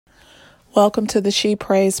Welcome to the She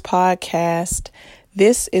Prays podcast.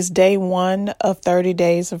 This is day 1 of 30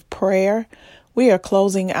 days of prayer. We are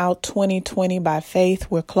closing out 2020 by faith.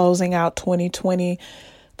 We're closing out 2020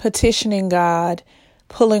 petitioning God,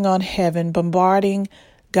 pulling on heaven, bombarding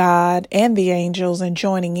God and the angels and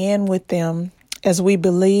joining in with them as we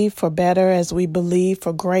believe for better, as we believe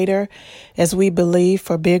for greater, as we believe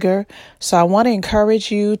for bigger. So I want to encourage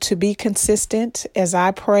you to be consistent as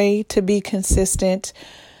I pray to be consistent.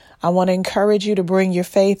 I want to encourage you to bring your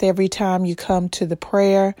faith every time you come to the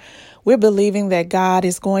prayer. We're believing that God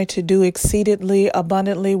is going to do exceedingly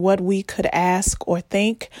abundantly what we could ask or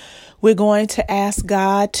think. We're going to ask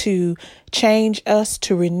God to change us,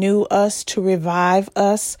 to renew us, to revive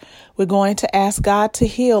us. We're going to ask God to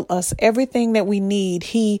heal us. Everything that we need,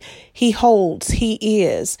 He holds, He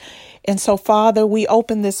is. And so, Father, we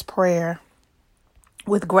open this prayer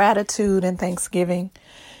with gratitude and thanksgiving.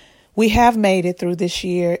 We have made it through this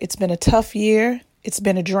year. It's been a tough year. It's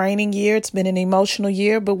been a draining year. It's been an emotional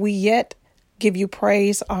year, but we yet give you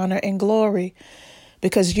praise, honor, and glory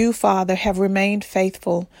because you, Father, have remained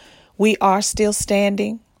faithful. We are still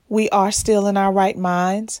standing. We are still in our right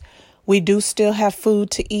minds. We do still have food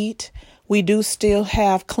to eat. We do still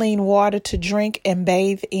have clean water to drink and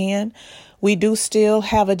bathe in. We do still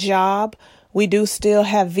have a job. We do still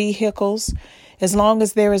have vehicles. As long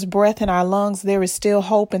as there is breath in our lungs, there is still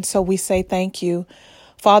hope. And so we say thank you.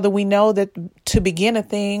 Father, we know that to begin a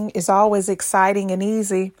thing is always exciting and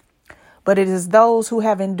easy, but it is those who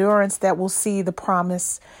have endurance that will see the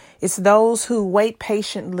promise. It's those who wait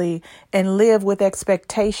patiently and live with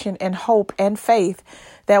expectation and hope and faith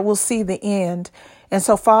that will see the end. And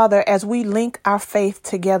so, Father, as we link our faith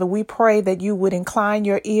together, we pray that you would incline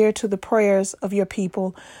your ear to the prayers of your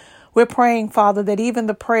people. We're praying, Father, that even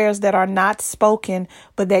the prayers that are not spoken,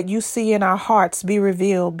 but that you see in our hearts be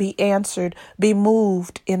revealed, be answered, be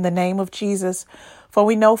moved in the name of Jesus. For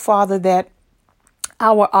we know, Father, that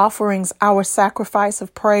our offerings, our sacrifice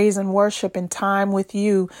of praise and worship and time with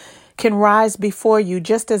you can rise before you,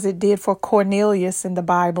 just as it did for Cornelius in the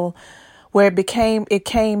Bible, where it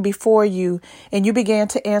came before you and you began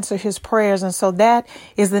to answer his prayers. And so that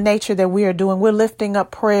is the nature that we are doing. We're lifting up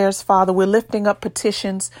prayers, Father. We're lifting up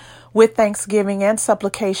petitions with thanksgiving and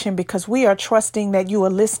supplication because we are trusting that you are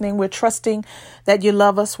listening. We're trusting that you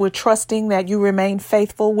love us. We're trusting that you remain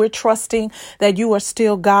faithful. We're trusting that you are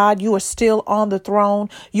still God. You are still on the throne.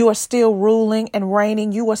 You are still ruling and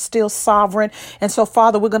reigning. You are still sovereign. And so,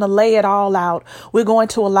 Father, we're going to lay it all out. We're going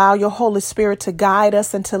to allow your Holy Spirit to guide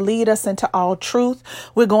us and to lead us into all truth.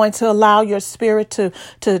 We're going to allow your Spirit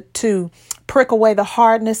to prick away the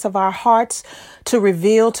hardness of our hearts, to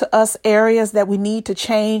reveal to us areas that we need to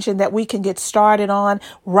change and that we can get started on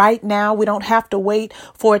right now. We don't have to wait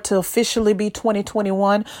for it to officially be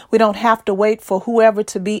 2021. We don't have to wait for whoever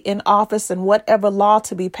to be in office and whatever law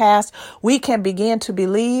to be passed. We can begin to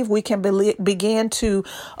believe. We can begin to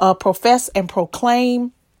profess and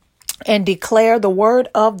proclaim and declare the word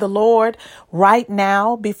of the Lord right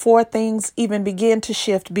now before things even begin to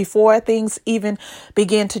shift, before things even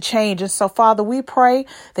begin to change. And so, Father, we pray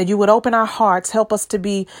that you would open our hearts, help us to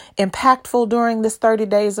be impactful during this 30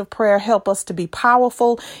 days of prayer. Help us to be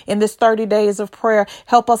powerful in this 30 days of prayer.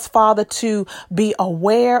 Help us, Father, to be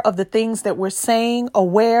aware of the things that we're saying,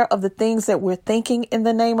 aware of the things that we're thinking in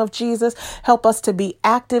the name of Jesus. Help us to be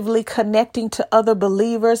actively connecting to other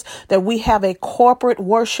believers, that we have a corporate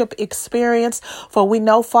worship experience. For we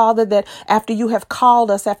know, Father, that after you have called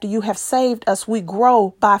us, after you have saved us, we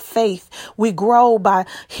grow by faith. We grow by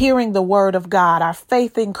hearing the word of God. Our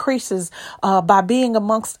faith increases by being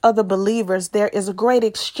amongst other believers. There is a great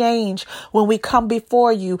exchange when we come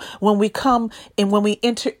before you, when we come and when we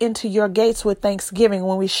enter into your gates with thanksgiving,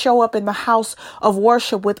 when we show up in the house of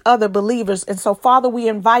worship with other believers. And so, Father, we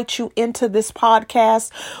invite you into this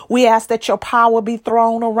podcast. We ask that your power be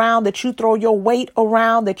thrown around, that you throw your weight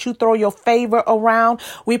around, that you throw your favor around.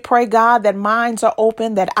 We pray, God, that minds are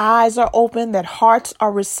open, that eyes are open, that hearts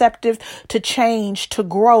are receptive to change, to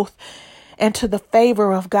growth, and to the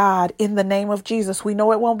favor of God in the name of Jesus. We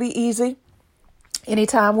know it won't be easy.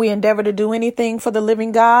 Anytime we endeavor to do anything for the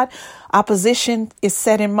living God, opposition is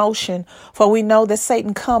set in motion, for we know that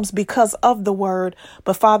Satan comes because of the word.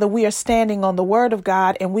 But Father, we are standing on the word of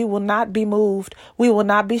God, and we will not be moved. We will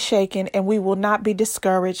not be shaken, and we will not be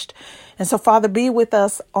discouraged. And so, Father, be with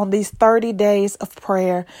us on these 30 days of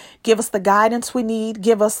prayer. Give us the guidance we need.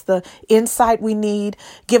 Give us the insight we need.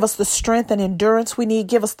 Give us the strength and endurance we need.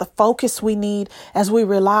 Give us the focus we need as we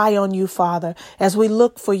rely on you, Father, as we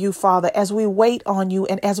look for you, Father, as we wait on you,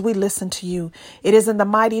 and as we listen to you. It is in the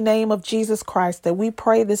mighty name of of Jesus Christ that we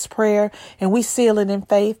pray this prayer and we seal it in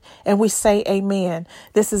faith and we say amen.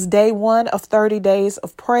 This is day 1 of 30 days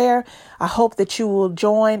of prayer. I hope that you will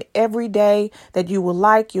join every day, that you will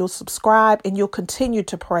you'll subscribe, and you'll continue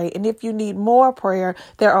to pray. And if you need more prayer,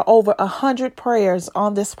 there are over 100 prayers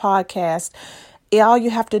on this podcast. All you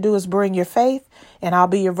have to do is bring your faith, and I'll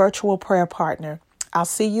be your virtual prayer partner. I'll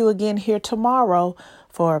see you again here tomorrow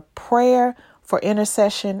for prayer, for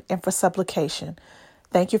intercession, and for supplication.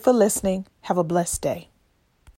 Thank you for listening. Have a blessed day.